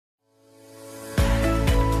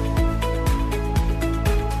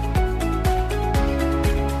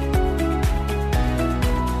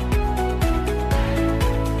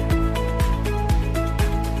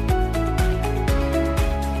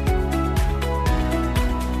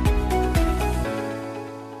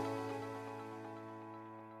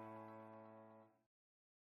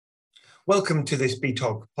Welcome to this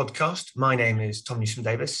BTOG podcast. My name is Tom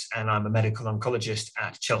Newsom-Davis and I'm a medical oncologist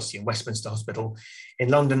at Chelsea and Westminster Hospital in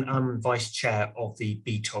London. I'm Vice-Chair of the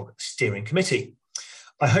BTOG Steering Committee.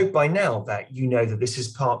 I hope by now that you know that this is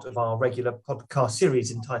part of our regular podcast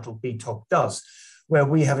series entitled BTOG Does, where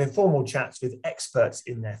we have informal chats with experts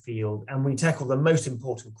in their field and we tackle the most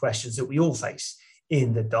important questions that we all face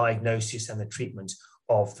in the diagnosis and the treatment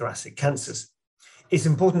of thoracic cancers. It's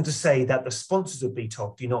important to say that the sponsors of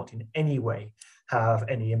BTOG do not in any way have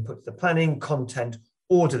any input to the planning, content,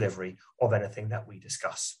 or delivery of anything that we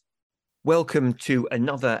discuss. Welcome to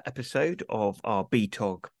another episode of our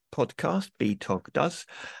BTOG podcast, BTOG Does.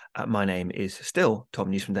 My name is still Tom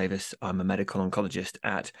Newsom-Davis. I'm a medical oncologist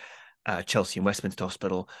at Chelsea and Westminster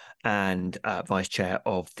Hospital and Vice Chair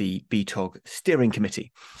of the BTOG Steering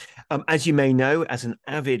Committee. As you may know, as an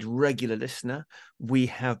avid regular listener, we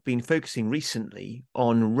have been focusing recently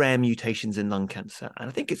on rare mutations in lung cancer. And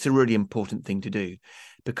I think it's a really important thing to do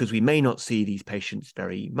because we may not see these patients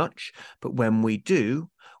very much, but when we do,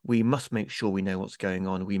 we must make sure we know what's going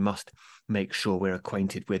on. We must make sure we're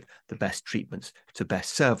acquainted with the best treatments to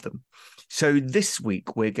best serve them. So this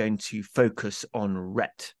week, we're going to focus on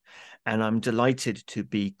RET. And I'm delighted to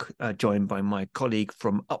be joined by my colleague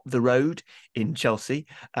from up the road in Chelsea,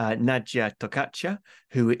 Nadza Tokaca,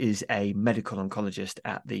 who is a medical oncologist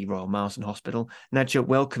at the Royal Marsden Hospital. Nadza,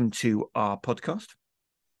 welcome to our podcast.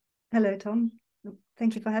 Hello, Tom.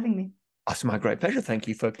 Thank you for having me. It's my great pleasure. Thank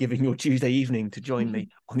you for giving your Tuesday evening to join me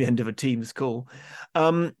on the end of a Teams call.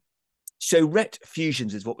 So RET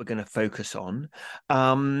fusions is what we're going to focus on.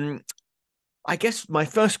 I guess my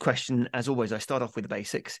first question, as always, I start off with the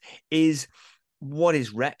basics, is what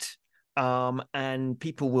is RET? And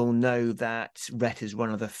people will know that RET is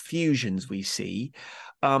one of the fusions we see.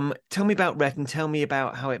 Tell me about RET and tell me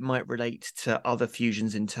about how it might relate to other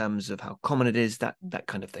fusions in terms of how common it is, that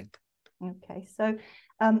kind of thing. Okay, so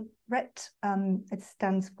RET, it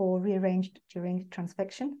stands for rearranged during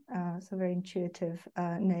transfection. So very intuitive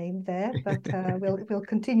name there, but we'll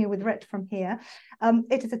continue with RET from here.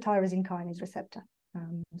 It is a tyrosine kinase receptor.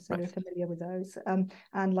 So we're familiar with those.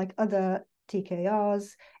 And like other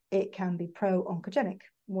TKRs, it can be pro-oncogenic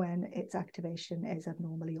when its activation is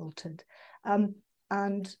abnormally altered.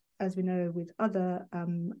 And as we know with other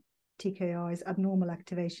TKIs, abnormal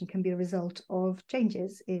activation can be a result of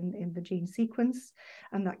changes in the gene sequence,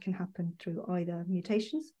 and that can happen through either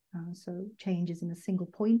mutations, so changes in a single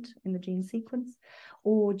point in the gene sequence,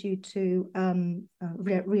 or due to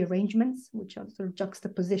rearrangements, which are sort of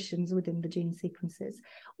juxtapositions within the gene sequences,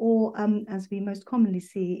 or as we most commonly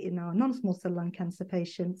see in our non-small cell lung cancer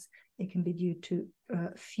patients, it can be due to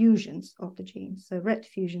fusions of the genes. So RET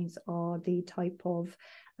fusions are the type of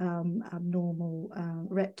abnormal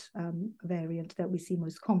RET variant that we see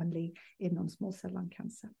most commonly in non-small cell lung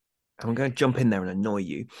cancer. I'm going to jump in there and annoy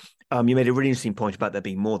you. You made a really interesting point about there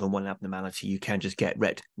being more than one abnormality. You can just get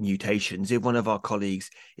RET mutations. If one of our colleagues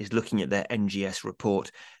is looking at their NGS report,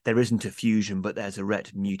 there isn't a fusion, but there's a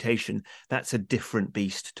RET mutation. That's a different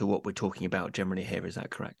beast to what we're talking about generally here. Is that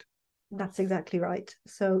correct? That's exactly right.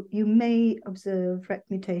 So you may observe RET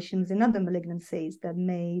mutations in other malignancies that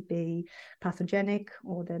may be pathogenic,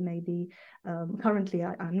 or there may be, currently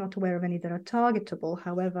I'm not aware of any that are targetable.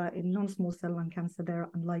 However, in non-small cell lung cancer, they're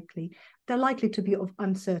likely to be of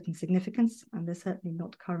uncertain significance, and they're certainly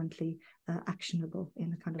not currently actionable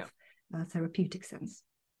in a kind of therapeutic sense.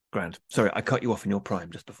 Grand. Sorry, I cut you off in your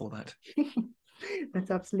prime just before that.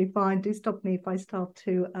 That's absolutely fine. Do stop me if I start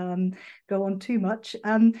to go on too much.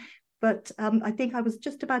 But I think I was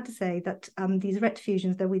just about to say that these RET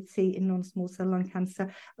fusions that we see in non-small cell lung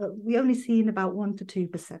cancer, we only see in about 1% to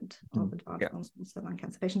 2% of advanced non-small cell lung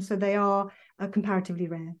cancer patients. So they are comparatively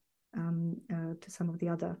rare to some of the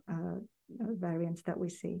other variants that we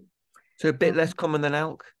see. So a bit less common than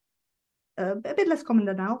ALK? A bit less common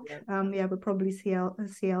than ALK. We'll probably see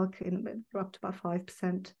ALK in up to about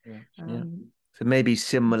 5%. So maybe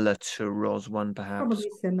similar to ROS1, perhaps? Probably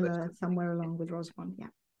similar, somewhere along with ROS1, yeah.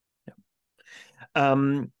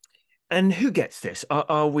 And who gets this?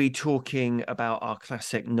 Are we talking about our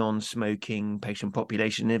classic non-smoking patient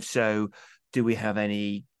population? If so, do we have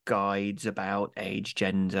any guides about age,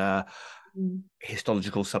 gender,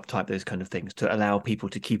 histological subtype, those kind of things, to allow people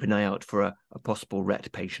to keep an eye out for a possible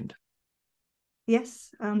RET patient? Yes,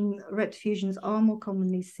 RET fusions are more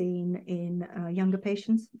commonly seen in younger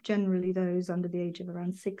patients, generally those under the age of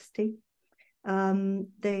around 60.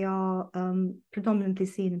 They are predominantly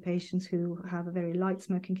seen in patients who have a very light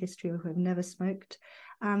smoking history or who have never smoked,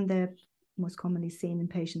 and they're most commonly seen in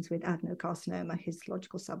patients with adenocarcinoma,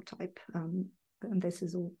 histological subtype. And this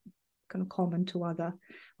is all kind of common to other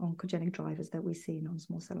oncogenic drivers that we see in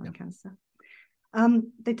non-small cell lung cancer.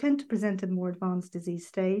 They tend to present at more advanced disease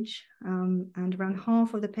stage, and around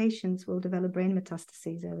half of the patients will develop brain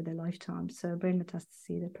metastases over their lifetime. So brain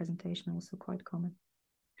metastases, their presentation also quite common.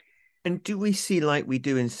 And do we see, like we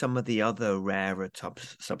do in some of the other rarer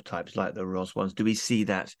subtypes, like the ROS ones, do we see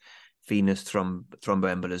that venous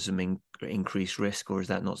thromboembolism increased risk, or is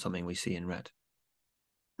that not something we see in RET?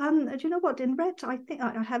 Do you know what? In RET, I think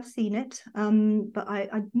I have seen it, but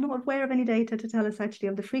I'm not aware of any data to tell us actually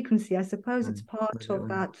of the frequency. I suppose it's part of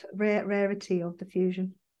that rarity of the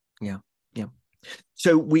fusion. Yeah.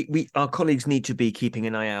 So our colleagues need to be keeping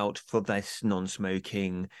an eye out for this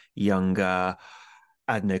non-smoking, younger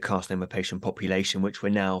adenocarcinoma patient population, which we're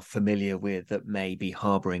now familiar with, that may be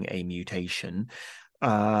harboring a mutation.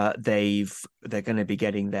 They're going to be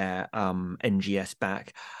getting their NGS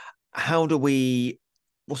back. How do we?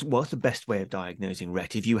 What's the best way of diagnosing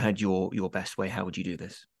RET? If you had your best way, how would you do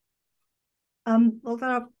this? Well, there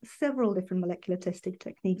are several different molecular testing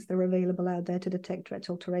techniques that are available out there to detect RET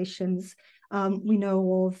alterations. We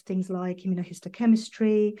know of things like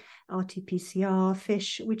immunohistochemistry, RT-PCR,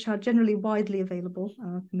 FISH, which are generally widely available,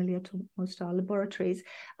 familiar to most our laboratories,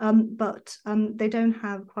 but they don't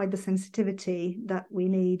have quite the sensitivity that we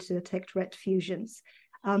need to detect RET fusions.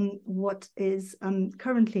 What is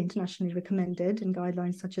currently internationally recommended in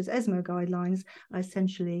guidelines such as ESMO guidelines are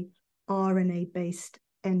essentially RNA-based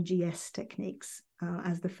NGS techniques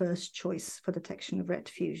as the first choice for detection of RET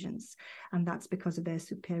fusions. And that's because of their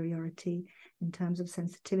superiority in terms of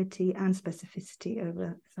sensitivity and specificity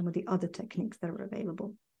over some of the other techniques that are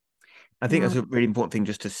available. I think that's a really important thing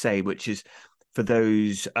just to say, which is for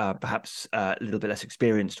those perhaps a little bit less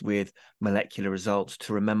experienced with molecular results,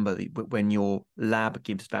 to remember that when your lab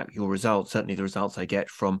gives back your results, certainly the results I get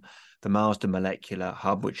from the Marsden Molecular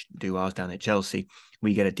Hub, which do ours down at Chelsea,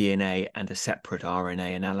 we get a DNA and a separate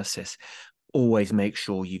RNA analysis. Always make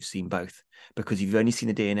sure you've seen both, because if you've only seen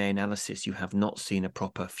a DNA analysis, you have not seen a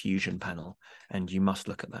proper fusion panel, and you must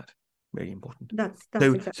look at that. Really important. That's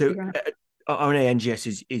exactly right. RNA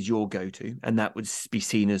NGS is your go-to, and that would be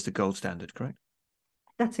seen as the gold standard, correct?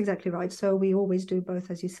 That's exactly right. So we always do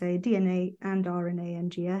both, as you say, DNA and RNA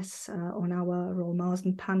NGS on our Royal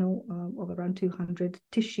Marsden panel of around 200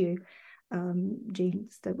 tissue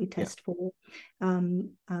genes that we test for.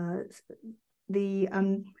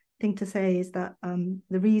 The thing to say is that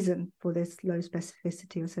the reason for this low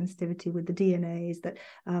specificity or sensitivity with the DNA is that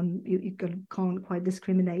you can't quite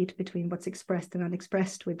discriminate between what's expressed and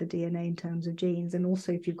unexpressed with the DNA in terms of genes. And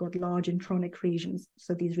also if you've got large intronic regions,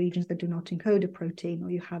 so these regions that do not encode a protein,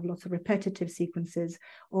 or you have lots of repetitive sequences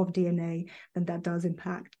of DNA, then that does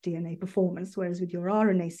impact DNA performance. Whereas with your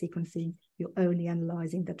RNA sequencing, you're only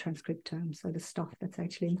analyzing the transcriptome, so the stuff that's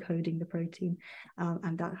actually encoding the protein,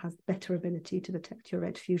 and that has better ability to detect your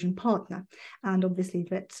RET fusion partner. And obviously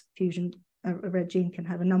RET fusion, a RET gene can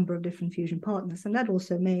have a number of different fusion partners, and that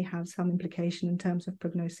also may have some implication in terms of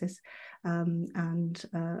prognosis and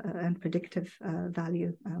predictive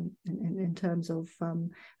value in terms of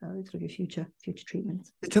sort of your future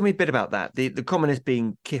treatments. Tell me a bit about that. The commonest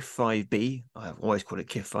being KIF5B. I've always called it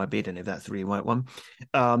KIF5B. I don't know if that's the really right one.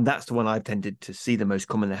 That's the one I've tended to see the most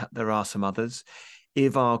common. There are some others.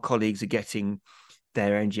 If our colleagues are getting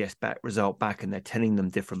their NGS result back and they're telling them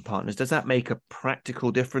different partners, does that make a practical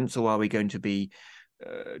difference, or are we going to be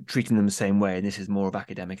treating them the same way, and this is more of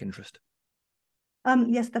academic interest?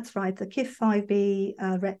 Yes, that's right. The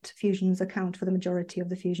KIF5B RET fusions account for the majority of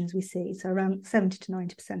the fusions we see. So around 70 to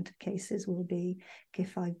 90% of cases will be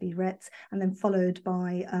KIF5B RETs, and then followed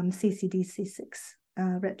by CCDC6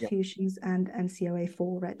 RET fusions and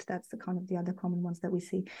COA4 RET. That's the kind of the other common ones that we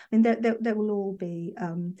see. I mean, they will all be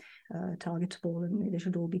targetable, and they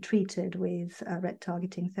should all be treated with RET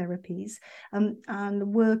targeting therapies.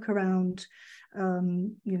 And work around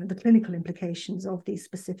the clinical implications of these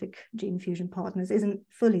specific gene fusion partners isn't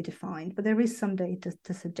fully defined, but there is some data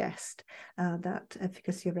to suggest that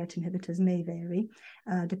efficacy of RET inhibitors may vary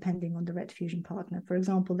depending on the RET fusion partner. For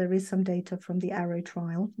example, there is some data from the ARROW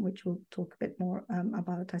trial, which we'll talk a bit more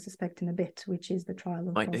about, I suspect, in a bit, which is the trial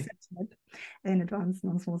of Fonsetinib in advanced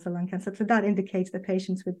non-small cell lung cancer. So that indicates that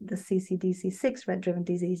patients with the CCDC6 RET-driven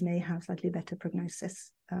disease may have slightly better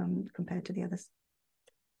prognosis compared to the others.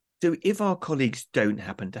 So if our colleagues don't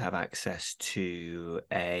happen to have access to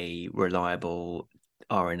a reliable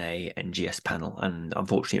RNA NGS panel, and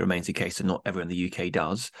unfortunately it remains the case that not everyone in the UK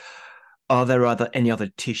does, are there any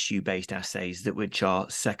other tissue-based assays which are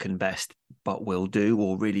second best but will do,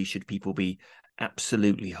 or really should people be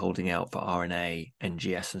absolutely holding out for RNA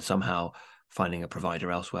NGS and somehow finding a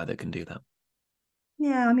provider elsewhere that can do that?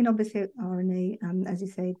 Yeah, I mean, obviously RNA, as you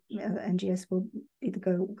say, NGS will be the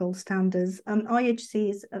gold standards. IHC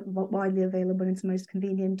is widely available and it's most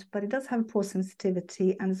convenient, but it does have poor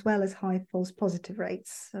sensitivity and as well as high false positive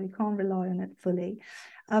rates, so you can't rely on it fully.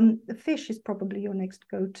 The FISH is probably your next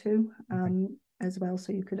go-to as well,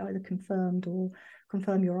 so you could either confirm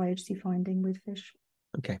your IHC finding with FISH.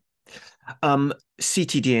 Okay.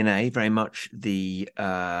 ctDNA, very much the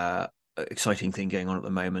exciting thing going on at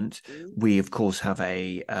the moment. We of course have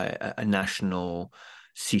a national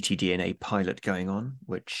ctDNA pilot going on,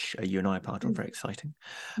 which you and I are part of. Very exciting.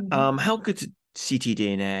 How good is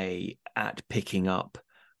ctDNA at picking up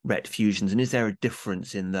RET fusions, and is there a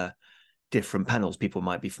difference in the different panels? People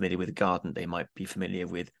might be familiar with Guardant, they might be familiar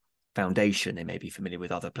with Foundation, they may be familiar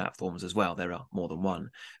with other platforms as well. There are more than one.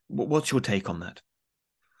 What's your take on that?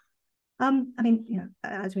 I mean,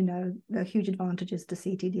 as we know, there are huge advantages to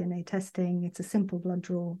ctDNA testing. It's a simple blood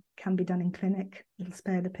draw, can be done in clinic. It'll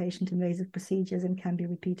spare the patient invasive procedures and can be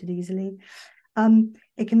repeated easily.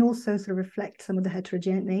 It can also sort of reflect some of the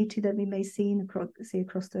heterogeneity that we may see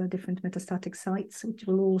across the different metastatic sites, which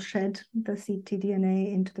will all shed the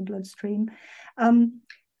ctDNA into the bloodstream.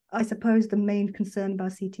 I suppose the main concern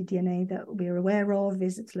about ctDNA that we're aware of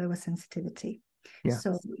is its lower sensitivity. Yeah.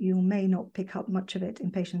 So you may not pick up much of it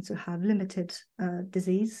in patients who have limited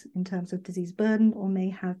disease in terms of disease burden, or may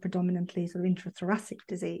have predominantly sort of intrathoracic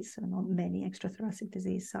disease, so not many extrathoracic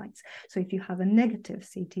disease sites. So if you have a negative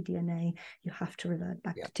ctDNA, you have to revert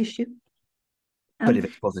back to tissue. But if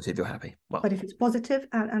it's positive, you're happy. Well, but if it's positive,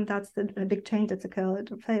 and that's the big change that's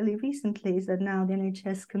occurred fairly recently, is that now the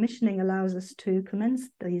NHS commissioning allows us to commence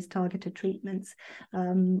these targeted treatments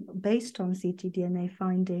based on ctDNA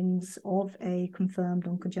findings of a confirmed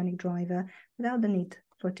oncogenic driver without the need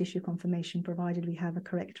for tissue confirmation, provided we have a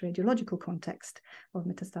correct radiological context of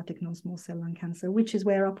metastatic non-small cell lung cancer, which is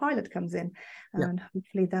where our pilot comes in. And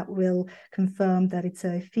hopefully that will confirm that it's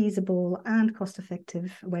a feasible and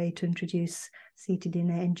cost-effective way to introduce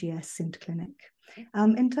ctDNA NGS into clinic.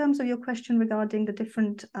 In terms of your question regarding the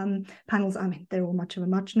different panels, I mean, they're all much of a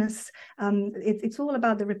muchness. It's all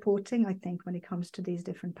about the reporting, I think, when it comes to these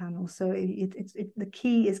different panels. So the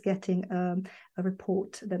key is getting a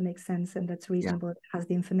report that makes sense and that's reasonable, that has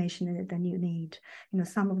the information in it that you need.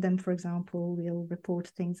 Some of them, for example, will report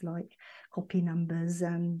things like copy numbers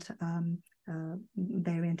and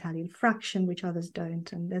variant allele fraction, which others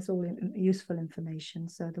don't, and there's all useful information.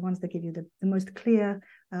 So the ones that give you the most clear,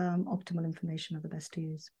 optimal information are the best to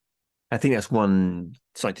use. I think that's one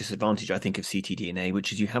slight disadvantage, I think, of ctDNA,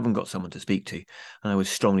 which is you haven't got someone to speak to. And I would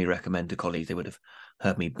strongly recommend to colleagues, they would have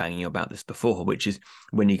heard me banging about this before, which is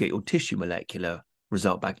when you get your tissue molecular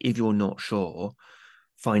result back, if you're not sure,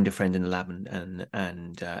 find a friend in the lab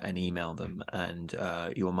and email them. And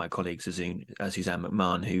you and my colleague, Suzanne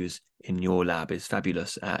McMahon, who's in your lab, is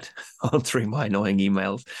fabulous at answering my annoying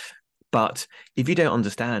emails. But if you don't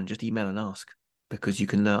understand, just email and ask, because you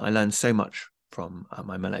can learn. I learned so much from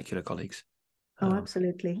my molecular colleagues. Oh,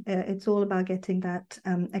 absolutely. It's all about getting that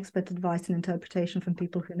expert advice and interpretation from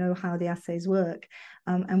people who know how the assays work.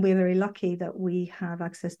 And we're very lucky that we have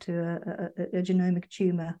access to a genomic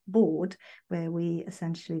tumor board where we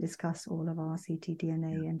essentially discuss all of our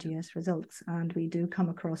ctDNA and NGS results. And we do come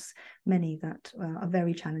across many that are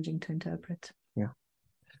very challenging to interpret. Yeah.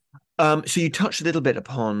 So you touched a little bit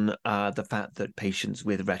upon the fact that patients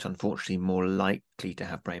with RET, unfortunately, more likely to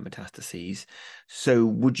have brain metastases. So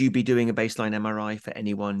would you be doing a baseline MRI for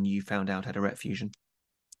anyone you found out had a RET fusion?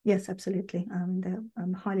 Yes, absolutely. They're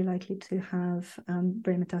highly likely to have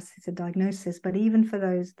brain metastasis diagnosis. But even for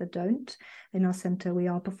those that don't, in our centre, we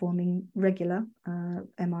are performing regular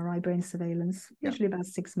MRI brain surveillance, usually about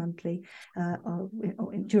 6 monthly,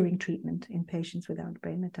 during treatment in patients without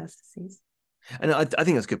brain metastases. And I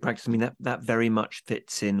think that's good practice. I mean, that very much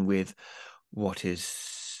fits in with what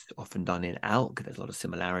is often done in ALK. There's a lot of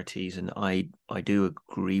similarities, and I do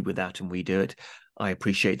agree with that, and we do it. I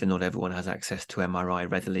appreciate that not everyone has access to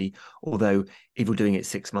MRI readily, although if you're doing it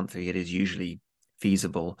 6 monthly, it is usually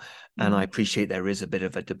feasible. And I appreciate there is a bit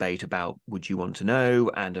of a debate about would you want to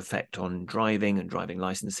know and effect on driving and driving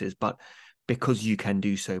licenses, but because you can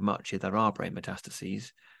do so much if there are brain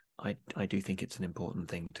metastases, I do think it's an important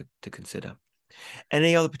thing to consider.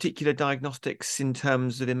 Any other particular diagnostics in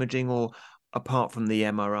terms of imaging, or apart from the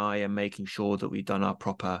MRI and making sure that we've done our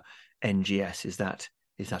proper NGS, is that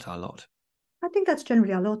our lot? I think that's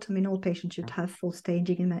generally our lot. I mean, all patients should have full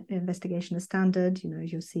staging investigation as standard,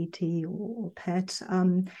 your CT or PET.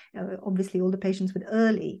 Obviously, all the patients with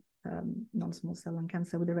early non-small cell lung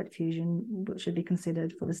cancer with a RET fusion should be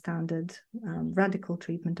considered for the standard radical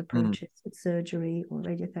treatment approaches with surgery or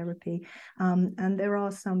radiotherapy. And there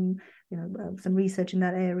are some research in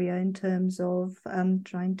that area in terms of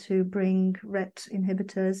trying to bring RET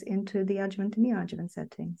inhibitors into the adjuvant and neoadjuvant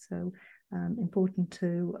setting. So important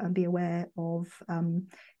to be aware of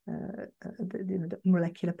the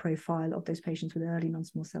molecular profile of those patients with early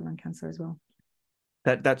non-small cell lung cancer as well.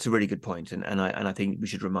 That's a really good point, and I think we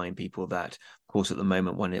should remind people that, of course, at the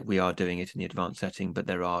moment we are doing it in the advanced setting, but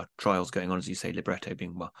there are trials going on, as you say, Libretto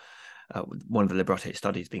being one of the Libretto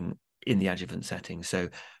studies being in the adjuvant setting. So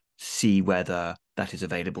see whether that is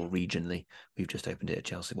available regionally. We've just opened it at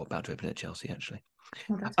Chelsea. We're about to open it at Chelsea, actually.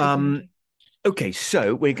 Oh, okay,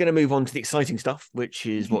 so we're going to move on to the exciting stuff, which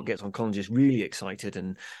is what gets oncologists really excited,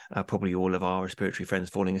 and probably all of our respiratory friends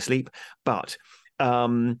falling asleep. But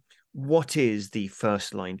what is the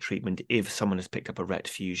first-line treatment if someone has picked up a RET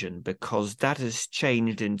fusion? Because that has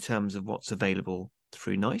changed in terms of what's available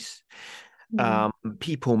through NICE.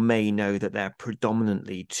 People may know that there are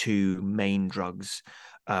predominantly two main drugs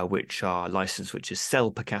which are licensed, which is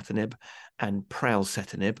selpercatinib and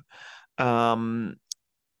pralsetinib.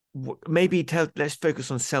 Let's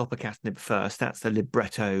focus on selpercatinib first. That's the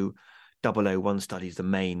Libretto 001 study, is the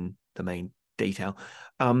main detail.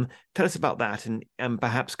 Tell us about that, and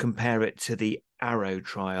perhaps compare it to the Arrow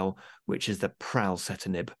trial, which is the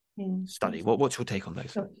pralsetinib study. What's your take on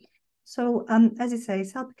those? So as you say,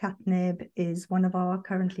 selpercatinib is one of our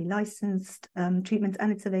currently licensed treatments,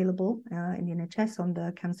 and it's available in the NHS on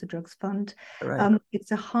the Cancer Drugs Fund. Right.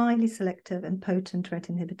 It's a highly selective and potent RET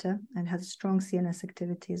inhibitor and has strong CNS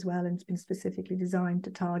activity as well, and it's been specifically designed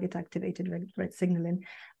to target activated RET signaling.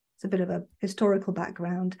 It's a bit of a historical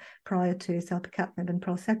background. Prior to selpercatinib and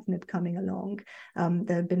pralsetinib coming along,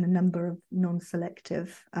 there have been a number of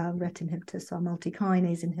non-selective RET inhibitors, so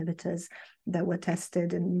multi-kinase inhibitors that were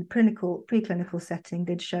tested in preclinical setting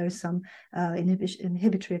did show some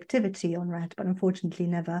inhibitory activity on RET, but unfortunately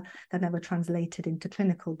that never translated into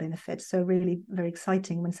clinical benefit. So really very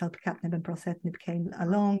exciting when selpercatinib and pralsetinib came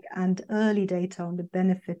along, and early data on the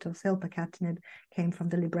benefit of selpercatinib came from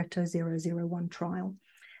the Libretto 001 trial.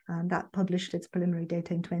 That published its preliminary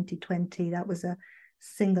data in 2020. That was a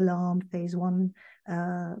single-arm phase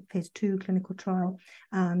 2 clinical trial,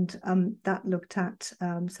 and that looked at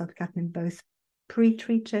selpercatinib both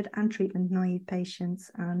pre-treated and treatment-naive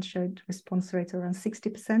patients, and showed response rate around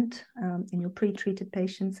 60% in your pre-treated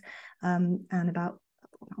patients, and about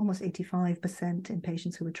almost 85% in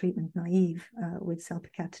patients who were treatment-naive with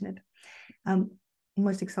selpercatinib.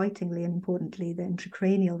 Most excitingly and importantly, the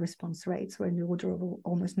intracranial response rates were in the order of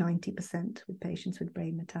almost 90% with patients with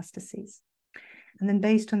brain metastases. And then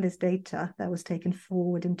based on this data, that was taken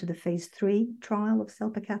forward into the phase 3 trial of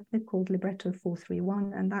selpercatinib called Libretto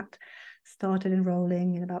 431, and that started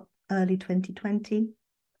enrolling in about early 2020.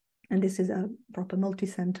 And this is a proper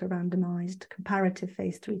multi-center randomized comparative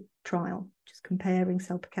phase 3 trial, which is comparing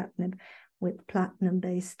selpercatinib with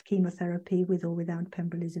platinum-based chemotherapy with or without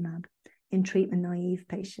pembrolizumab in treatment-naive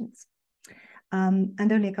patients. And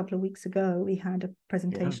only a couple of weeks ago, we had a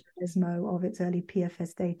presentation at ESMO of its early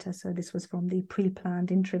PFS data. So this was from the pre-planned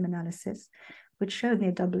interim analysis, which showed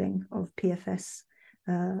near doubling of PFS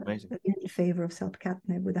in favor of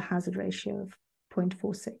selpercatinib with a hazard ratio of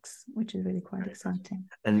 0.46, which is really quite exciting.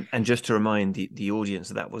 And just to remind the audience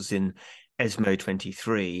that was in ESMO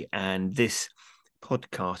 23, and this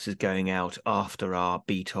podcast is going out after our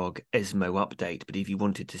BTOG ESMO update. But if you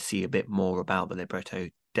wanted to see a bit more about the Libretto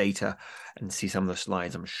data and see some of the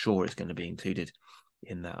slides, I'm sure it's going to be included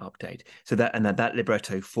in that update. So that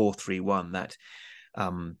Libretto 431, that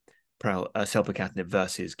selpercatinib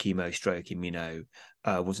versus chemo stroke immuno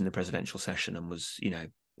was in the presidential session, and was,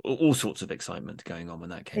 all sorts of excitement going on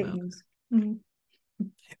when that came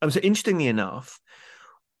out. So interestingly enough,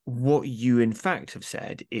 what you in fact have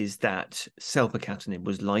said is that selpercatinib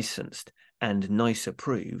was licensed and NICE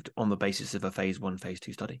approved on the basis of a phase 1, phase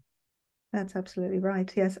 2 study. That's absolutely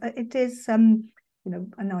right. Yes, it is, a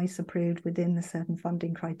NICE approved within the certain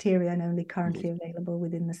funding criteria and only currently available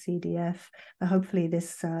within the CDF. Hopefully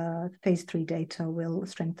this phase 3 data will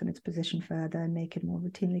strengthen its position further and make it more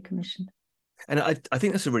routinely commissioned. And I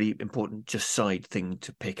think that's a really important just side thing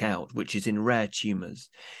to pick out, which is in rare tumours,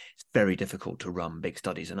 it's very difficult to run big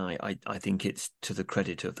studies. And I think it's to the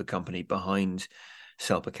credit of the company behind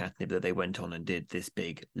selpercatinib that they went on and did this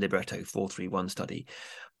big Libretto 431 study.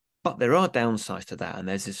 But there are downsides to that. And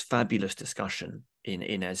there's this fabulous discussion in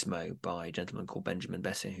ESMO by a gentleman called Benjamin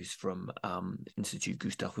Bessin, who's from Institut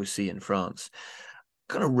Gustave Roussy in France,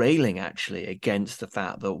 kind of railing actually against the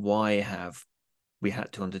fact that why have we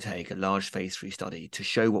had to undertake a large phase 3 study to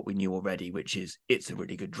show what we knew already, which is it's a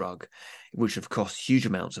really good drug, which have cost huge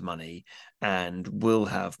amounts of money and will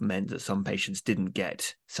have meant that some patients didn't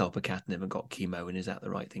get selpercatinib and got chemo. And is that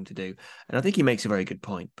the right thing to do? And I think he makes a very good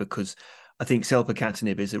point, because I think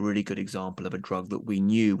selpercatinib is a really good example of a drug that we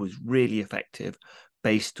knew was really effective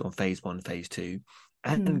based on phase 1, phase 2,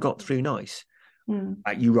 and got through NICE.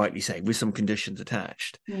 You rightly say, with some conditions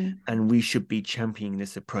attached. And we should be championing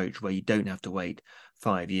this approach where you don't have to wait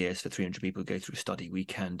 5 years for 300 people to go through a study. We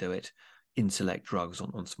can do it in select drugs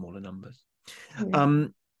on smaller numbers. So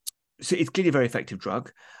it's clearly a very effective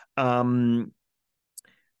drug. Is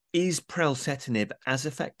pralsetinib as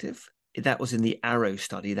effective? That was in the ARROW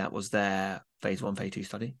study. That was their phase 1, phase 2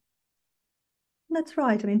 study. That's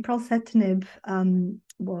right. I mean, pralsetinib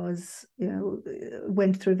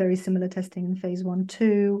went through very similar testing in phase 1,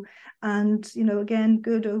 2, and again,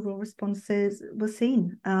 good overall responses were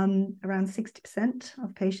seen. Around 60%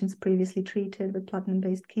 of patients previously treated with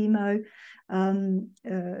platinum-based chemo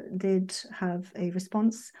did have a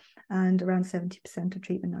response, and around 70% of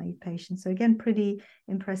treatment-naive patients. So again, pretty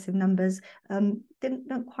impressive numbers.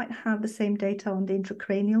 Don't quite have the same data on the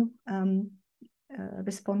intracranial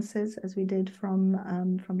responses as we did from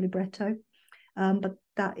libretto, but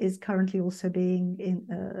that is currently also being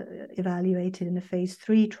evaluated in a phase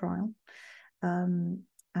 3 trial,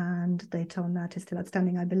 and data on that is still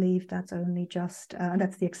outstanding. I believe that's only just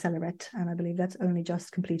that's the Accelerate, and I believe that's only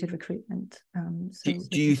just completed recruitment. Do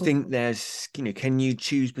you think there's, can you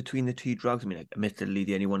choose between the two drugs? I mean, admittedly,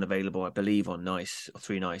 the only one available, I believe, on NICE or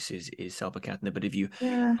 3 NICE is selpercatinib. But if you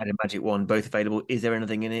had a magic wand, both available, is there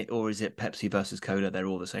anything in it, or is it Pepsi versus Cola? They're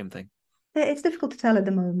all the same thing. It's difficult to tell at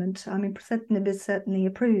the moment. I mean, pralsetinib is certainly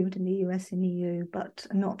approved in the US and EU, but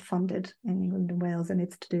not funded in England and Wales, and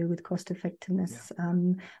it's to do with cost effectiveness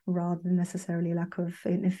rather than necessarily lack of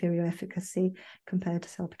inferior efficacy compared to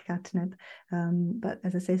selpercatinib. But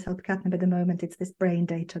as I say, selpercatinib at the moment, it's this brain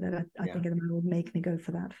data that I think at the moment would make me go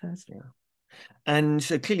for that first. Yeah. And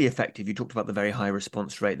so clearly effective. You talked about the very high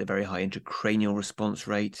response rate, the very high intracranial response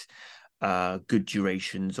rate. Good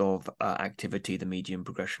durations of activity, the median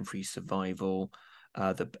progression-free survival,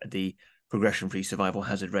 the progression-free survival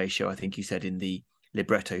hazard ratio, I think you said in the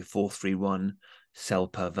libretto 431,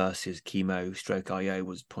 selper versus chemo stroke IO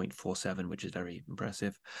was 0.47, which is very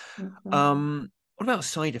impressive. What about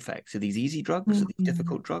side effects? Are these easy drugs? Are these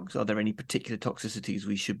difficult drugs? Are there any particular toxicities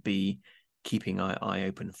we should be keeping our eye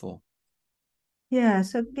open for? Yeah,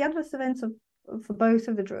 so the adverse events for both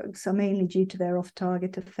of the drugs are mainly due to their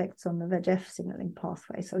off-target effects on the VEGF signaling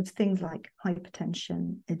pathway. So it's things like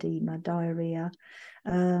hypertension, edema, diarrhea.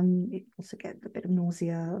 You also get a bit of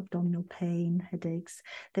nausea, abdominal pain, headaches.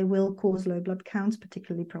 They will cause low blood counts,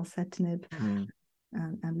 particularly pralsetinib,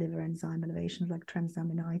 and liver enzyme elevations like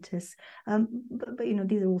transaminitis. But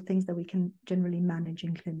these are all things that we can generally manage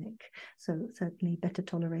in clinic. So certainly better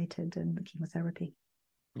tolerated than the chemotherapy.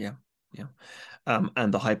 Yeah.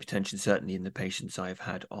 And the hypertension, certainly in the patients I've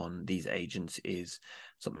had on these agents, is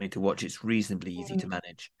something to watch. It's reasonably easy to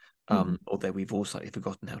manage, although we've all slightly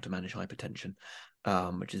forgotten how to manage hypertension,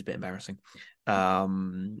 which is a bit embarrassing.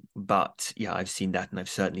 But yeah, I've seen that, and I've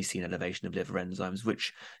certainly seen elevation of liver enzymes,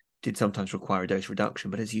 which did sometimes require a dose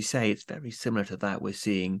reduction. But as you say, it's very similar to that we're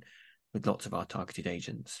seeing with lots of our targeted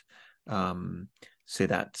agents. So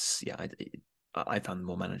that's, I found them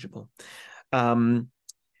more manageable.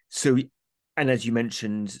 So, and as you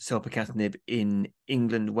mentioned, selpercatinib in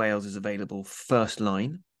England, Wales is available first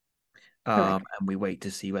line, and we wait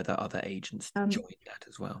to see whether other agents join that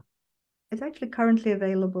as well. It's actually currently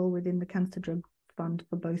available within the Cancer Drug Fund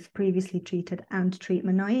for both previously treated and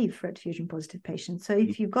treatment-naive RET fusion-positive patients. So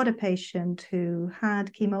if you've got a patient who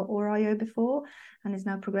had chemo or IO before and is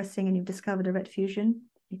now progressing, and you've discovered a RET fusion,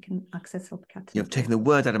 you can access selpercatinib. You've taken the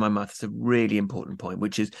word out of my mouth. It's a really important point,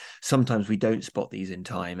 which is sometimes we don't spot these in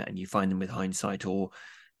time, and you find them with hindsight, or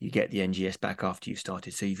you get the NGS back after you've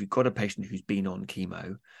started. So if you've got a patient who's been on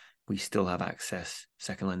chemo, we still have access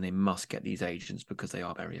second line. They must get these agents because they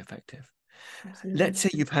are very effective. Absolutely. Let's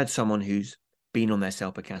say you've had someone who's been on their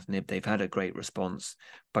selpercatinib, they've had a great response,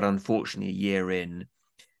 but unfortunately a year in,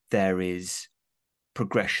 there is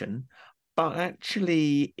progression. But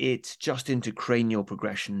actually, it's just intracranial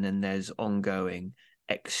progression, and there's ongoing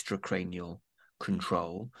extracranial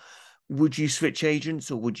control. Would you switch agents,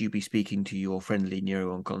 or would you be speaking to your friendly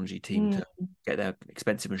neuro-oncology team to get their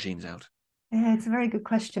expensive machines out? Yeah, it's a very good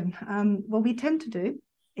question. What we tend to do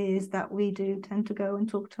is that we do tend to go and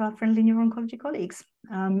talk to our friendly neuro-oncology colleagues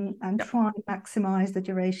and try and maximize the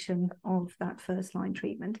duration of that first-line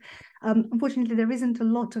treatment. Unfortunately, there isn't a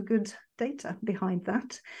lot of good data behind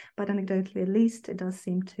that, but anecdotally at least, it does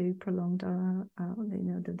seem to prolong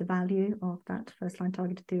the value of that first-line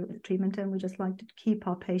targeted treatment, and we just like to keep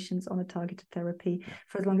our patients on a targeted therapy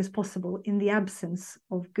for as long as possible in the absence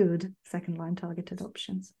of good second-line targeted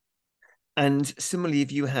options. And similarly,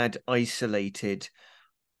 if you had isolated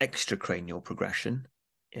extracranial progression,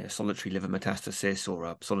 solitary liver metastasis or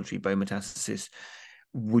a solitary bone metastasis,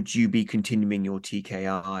 would you be continuing your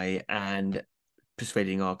TKI and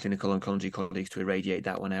persuading our clinical oncology colleagues to irradiate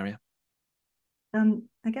that one area?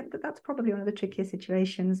 Again, that's probably one of the trickier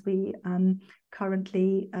situations. We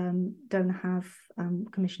currently don't have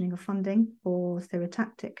commissioning of funding for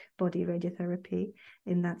stereotactic body radiotherapy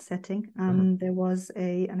in that setting. There was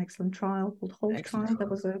an excellent trial called HOLT trial that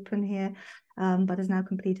was open here, but has now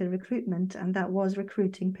completed recruitment, and that was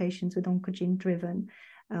recruiting patients with oncogene-driven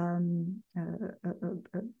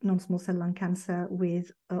non-small cell lung cancer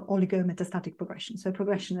with oligometastatic progression, so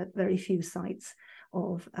progression at very few sites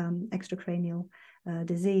of extracranial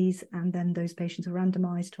disease, and then those patients are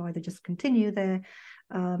randomized to either just continue their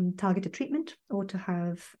targeted treatment or to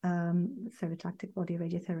have stereotactic body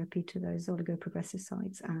radiotherapy to those oligoprogressive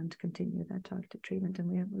sites and continue their targeted treatment. And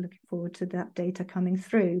we are looking forward to that data coming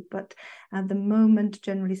through. But at the moment,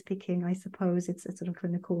 generally speaking, I suppose it's a sort of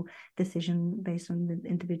clinical decision based on the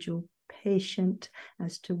individual patient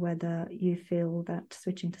as to whether you feel that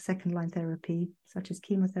switching to second-line therapy, such as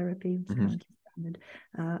chemotherapy, which is currently standard,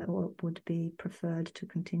 or would be preferred to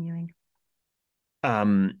continuing.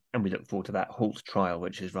 And we look forward to that HOLT trial,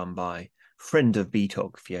 which is run by friend of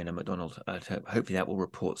BTOG, Fiona MacDonald. Hopefully that will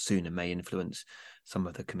report soon and may influence some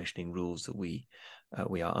of the commissioning rules that we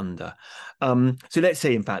are under. So let's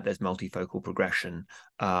say, in fact, there's multifocal progression,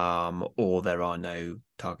 or there are no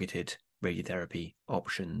targeted radiotherapy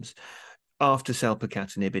options. After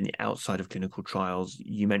selpercatinib in the outside of clinical trials,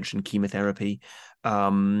 you mentioned chemotherapy.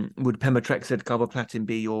 Would pemetrexed carboplatin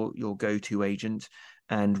be your go-to agent?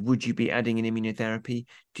 And would you be adding an immunotherapy?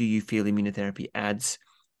 Do you feel immunotherapy adds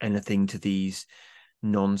anything to these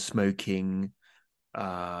non-smoking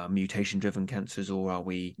mutation-driven cancers, or are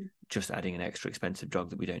we just adding an extra expensive drug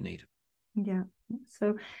that we don't need? Yeah,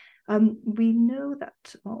 so we know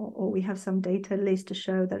that, or we have some data at least to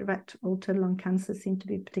show that RET altered lung cancer seem to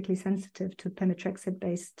be particularly sensitive to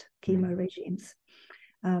pemetrexed-based chemo regimes.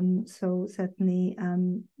 So certainly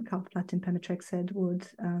carboplatin pemetrexed would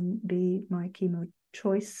be my chemo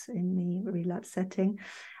choice in the relapse setting.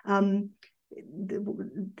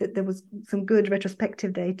 There was some good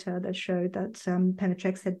retrospective data that showed that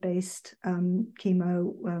pemetrexed-based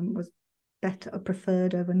chemo was better or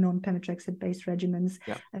preferred over non-pemetrexed-based regimens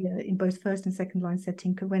in both first and second line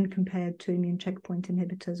setting when compared to immune checkpoint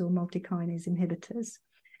inhibitors or multikinase inhibitors.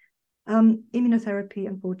 Immunotherapy,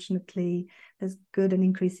 unfortunately, there's good and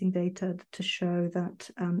increasing data to show that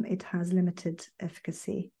it has limited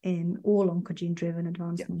efficacy in all oncogene-driven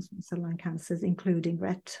advanced non-small cell lung cancers, including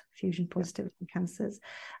RET fusion-positive cancers.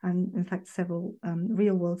 And in fact, several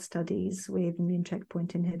real-world studies with immune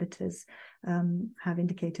checkpoint inhibitors have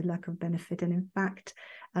indicated lack of benefit. And in fact,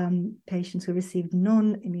 patients who received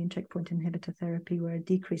non-immune checkpoint inhibitor therapy were at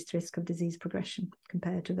decreased risk of disease progression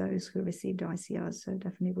compared to those who received ICRs. So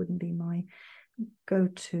definitely wouldn't be my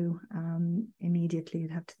go-to immediately.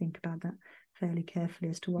 You'd have to think about that fairly carefully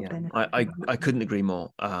as to what benefit. I couldn't agree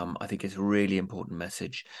more. I think it's a really important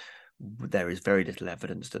message. There is very little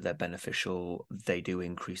evidence that they're beneficial. They do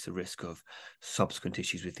increase the risk of subsequent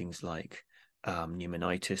issues with things like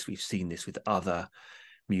pneumonitis. We've seen this with other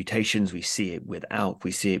mutations. We see it with ALK.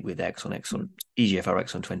 We see it with EGFR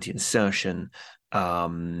exon 20 insertion.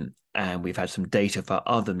 And we've had some data for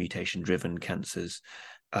other mutation-driven cancers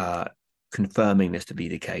confirming this to be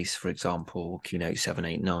the case, for example, Keynote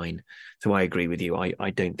 789. So I agree with you. I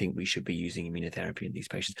don't think we should be using immunotherapy in these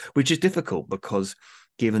patients, which is difficult because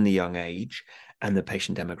given the young age and the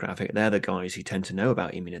patient demographic, they're the guys who tend to know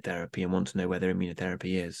about immunotherapy and want to know where their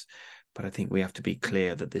immunotherapy is. But I think we have to be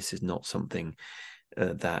clear that this is not something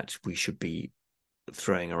that we should be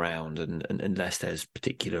throwing around unless there's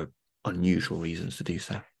particular unusual reasons to do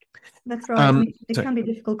so. That's right. It can be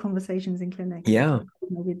difficult conversations in clinic. Yeah.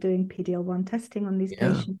 We're doing PD-L1 testing on these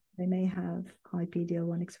patients. They may have high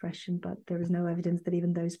PD-L1 expression, but there is no evidence that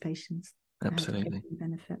even those patients absolutely have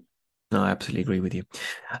benefit. No, I absolutely agree with you.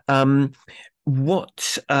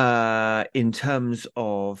 What in terms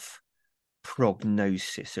of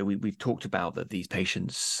prognosis, so we've talked about that these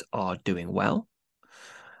patients are doing well.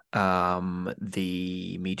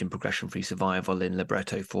 The median progression-free survival in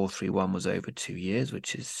Libretto 431 was over 2 years,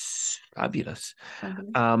 which is fabulous.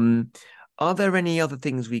 Are there any other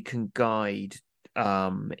things we can guide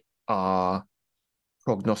our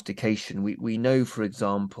prognostication? We know, for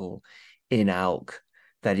example, in ALK,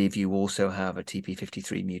 that if you also have a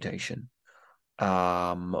TP53 mutation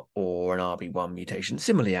or an RB1 mutation,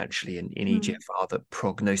 similarly actually in EGFR, that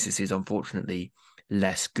prognosis is unfortunately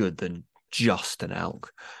less good than just an ALK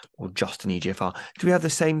or just an EGFR. Do we have the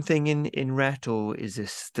same thing in RET, or is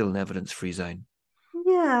this still an evidence-free zone?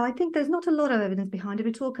 Yeah, I think there's not a lot of evidence behind it.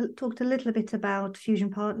 We talked a little bit about fusion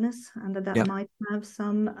partners and that might have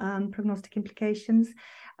some prognostic implications.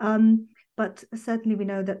 But certainly we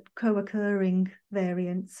know that co-occurring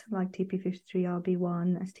variants like TP53,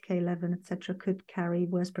 RB1, STK11, etc., could carry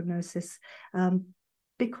worse prognosis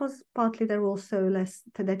because partly they're also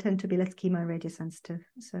they tend to be less chemo and radiosensitive.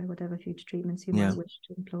 So whatever future treatments you might wish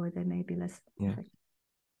to employ, they may be less effective.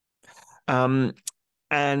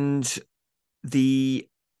 And the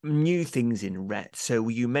new things in RET. So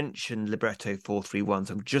you mentioned Libretto 431.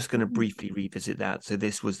 So I'm just going to briefly revisit that. So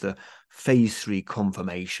this was the phase 3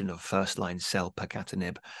 confirmation of first-line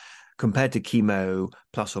selpercatinib compared to chemo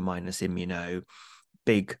plus or minus immuno.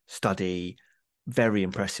 Big study, very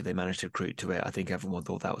impressive. They managed to recruit to it. I think everyone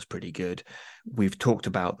thought that was pretty good. We've talked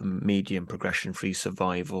about the median progression-free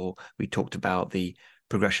survival. We talked about the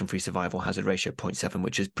progression-free survival hazard ratio 0.7,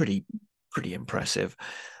 which is pretty impressive.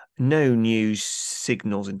 No new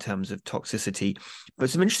signals in terms of toxicity, but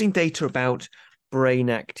some interesting data about brain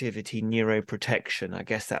activity, neuroprotection. I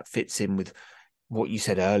guess that fits in with what you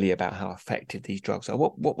said earlier about how effective these drugs are.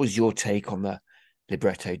 What was your take on the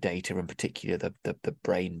Libretto data, in particular the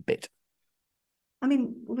brain bit? I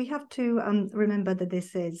mean, we have to remember that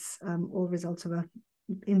this is all results of a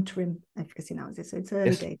interim efficacy analysis, so it's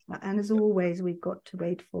early data, and as always we've got to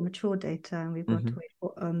wait for mature data, and we've got to wait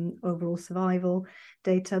for overall survival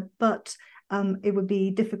data, but it would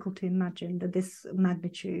be difficult to imagine that this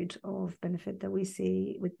magnitude of benefit that we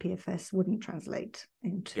see with PFS wouldn't translate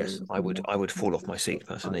into. Yes, I would fall off my seat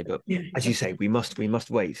personally, but as you say, we must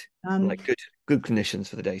wait like good clinicians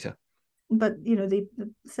for the data. But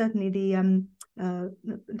certainly the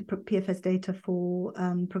PFS data for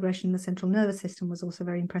progression in the central nervous system was also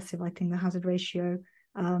very impressive. I think the hazard ratio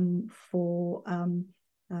for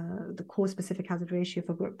the core-specific hazard ratio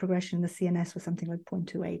for progression in the CNS was something like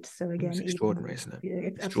 0.28. So again, it's extraordinary, isn't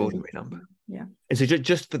it? Extraordinary number. Yeah. And so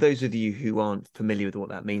just for those of you who aren't familiar with what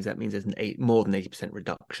that means, that means there's more than 80%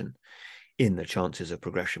 reduction in the chances of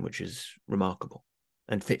progression, which is remarkable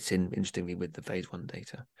and fits in interestingly with the phase 1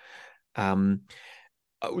 data.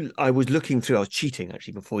 I was looking through, I was cheating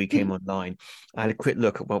actually before you came online. I had a quick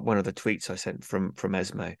look at one of the tweets I sent from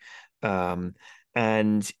ESMO.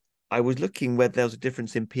 And I was looking whether there was a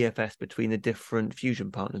difference in PFS between the different fusion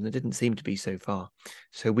partners, and there didn't seem to be so far.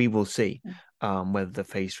 So we will see whether the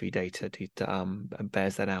phase 3 data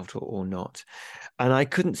bears that out or not. And I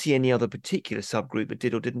couldn't see any other particular subgroup that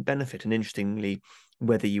did or didn't benefit. And interestingly,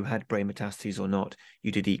 whether you had brain metastases or not,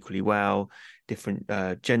 you did equally well. Different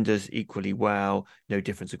genders equally well. No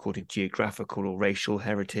difference according to geographical or racial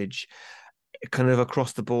heritage. Kind of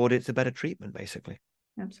across the board, it's a better treatment, basically.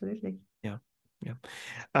 Absolutely. Yeah.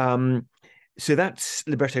 So that's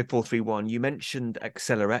Libretto 431. You mentioned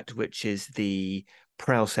Accelerate, which is the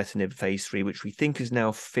pralsetinib phase 3, which we think is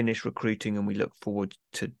now finished recruiting, and we look forward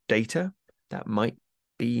to data. That might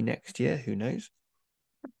be next year. Who knows?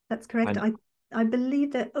 That's correct. I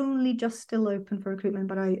believe they're only just still open for recruitment,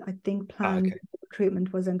 but I think planned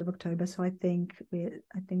recruitment was end of October. So I think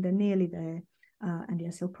they're nearly there. And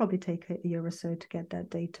yes, it'll probably take a year or so to get that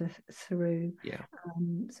data through. Yeah.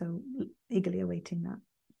 So eagerly awaiting that.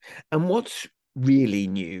 And what's really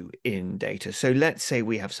new in data? So let's say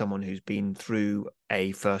we have someone who's been through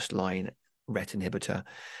a first-line RET inhibitor.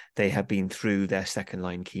 They have been through their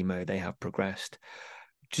second-line chemo. They have progressed.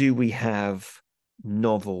 Do we have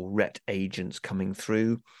novel RET agents coming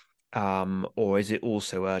through? Or is it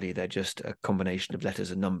also early? They're just a combination of letters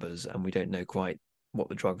and numbers, and we don't know quite what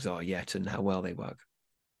the drugs are yet and how well they work?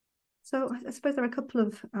 So I suppose there are a couple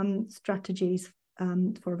of strategies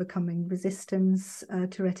for overcoming resistance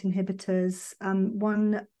to RET inhibitors.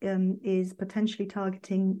 One is potentially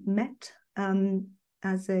targeting MET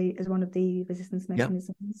as one of the resistance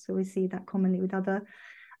mechanisms. Yep. So we see that commonly with other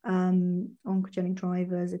oncogenic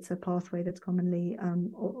drivers. It's a pathway that's commonly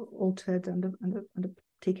altered under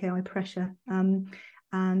TKI pressure.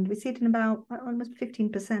 And we see it in about almost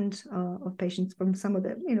 15% of patients from some of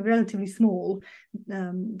the relatively small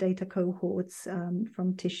data cohorts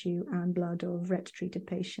from tissue and blood of RET-treated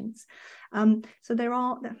patients. So there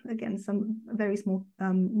are, again, some very small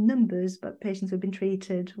numbers, but patients who've been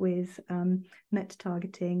treated with MET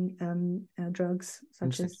targeting drugs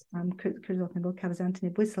such as crizotinib or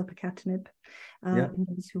cabozantinib with selpercatinib,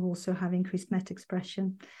 those who also have increased MET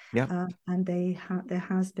expression. And there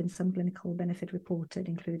has been some clinical benefit reported,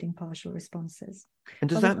 including partial responses. And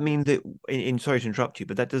does that mean that, sorry to interrupt you,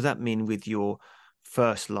 but does that mean with your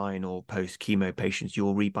first line or post chemo patients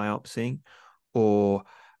you're rebiopsying, or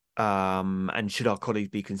and should our colleagues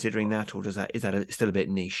be considering that, or is that still a bit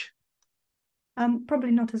niche?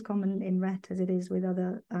 Probably not as common in RET as it is with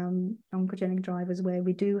other oncogenic drivers, where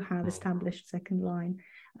we do have established second line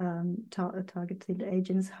targeted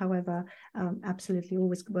agents. However, absolutely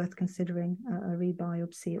always worth considering a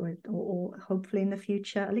rebiopsy or hopefully in the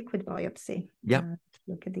future a liquid biopsy.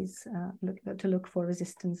 Look at these, to look for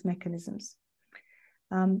resistance mechanisms.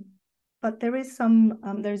 But there is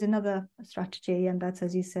another strategy, and that's,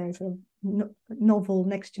 as you say, sort of novel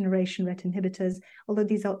next generation RET inhibitors, although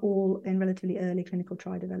these are all in relatively early clinical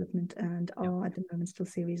trial development and are at the moment still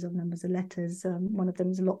series of numbers of letters. One of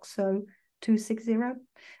them is LOXO 260.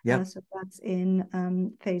 So that's in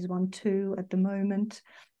phase 1/2 at the moment.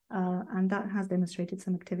 And that has demonstrated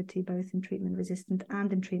some activity both in treatment resistant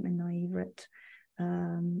and in treatment naive RET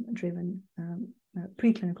driven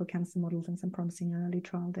preclinical cancer models, and some promising early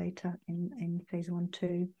trial data in phase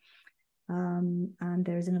 1/2. And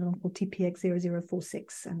there is another one called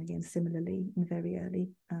TPX0046, and again, similarly in very early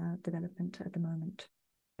development at the moment.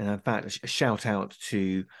 And in fact, a shout out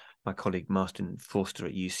to my colleague Marston Forster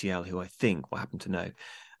at UCL, who I think will happen to know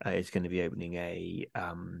is going to be opening a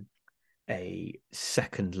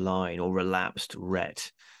second line or relapsed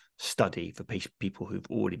RET study for people who've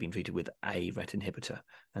already been treated with a RET inhibitor,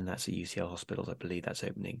 and that's at UCL hospitals. I believe that's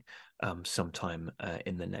opening sometime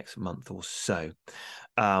in the next month or so,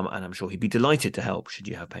 and I'm sure he'd be delighted to help should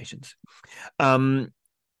you have patients.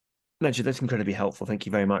 Nadza, that's incredibly helpful. Thank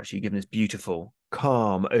you very much. You've given us beautiful,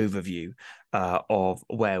 calm overview of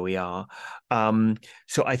where we are.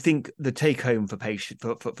 So I think the take home for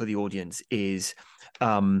the audience is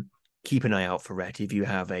keep an eye out for RET. If you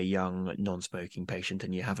have a young non-smoking patient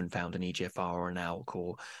and you haven't found an EGFR or an ALK,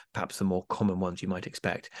 or perhaps the more common ones you might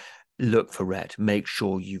expect, look for RET. Make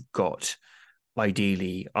sure you've got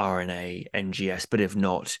ideally RNA, NGS, but if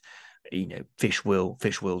not, fish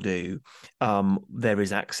will do. There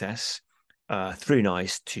is access through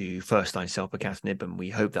NICE to first-line selpercatinib, and we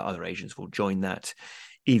hope that other agents will join that.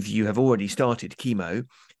 If you have already started chemo,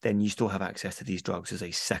 then you still have access to these drugs as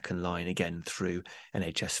a second line, again, through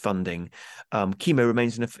NHS funding. Chemo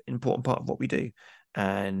remains an important part of what we do,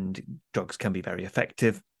 and drugs can be very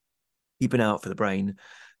effective. Keep an eye out for the brain,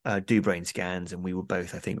 do brain scans, and we will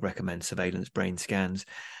both, I think, recommend surveillance brain scans.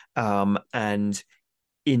 And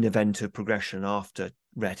in event of progression after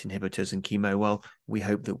RET inhibitors and chemo, well, we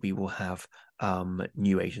hope that we will have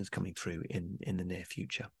new agents coming through in the near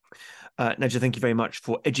future. Nadza, thank you very much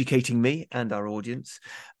for educating me and our audience.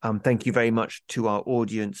 Thank you very much to our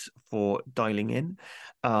audience for dialing in.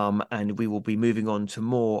 And we will be moving on to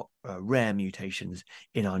more rare mutations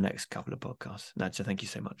in our next couple of podcasts. Nadza, thank you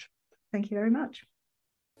so much. Thank you very much.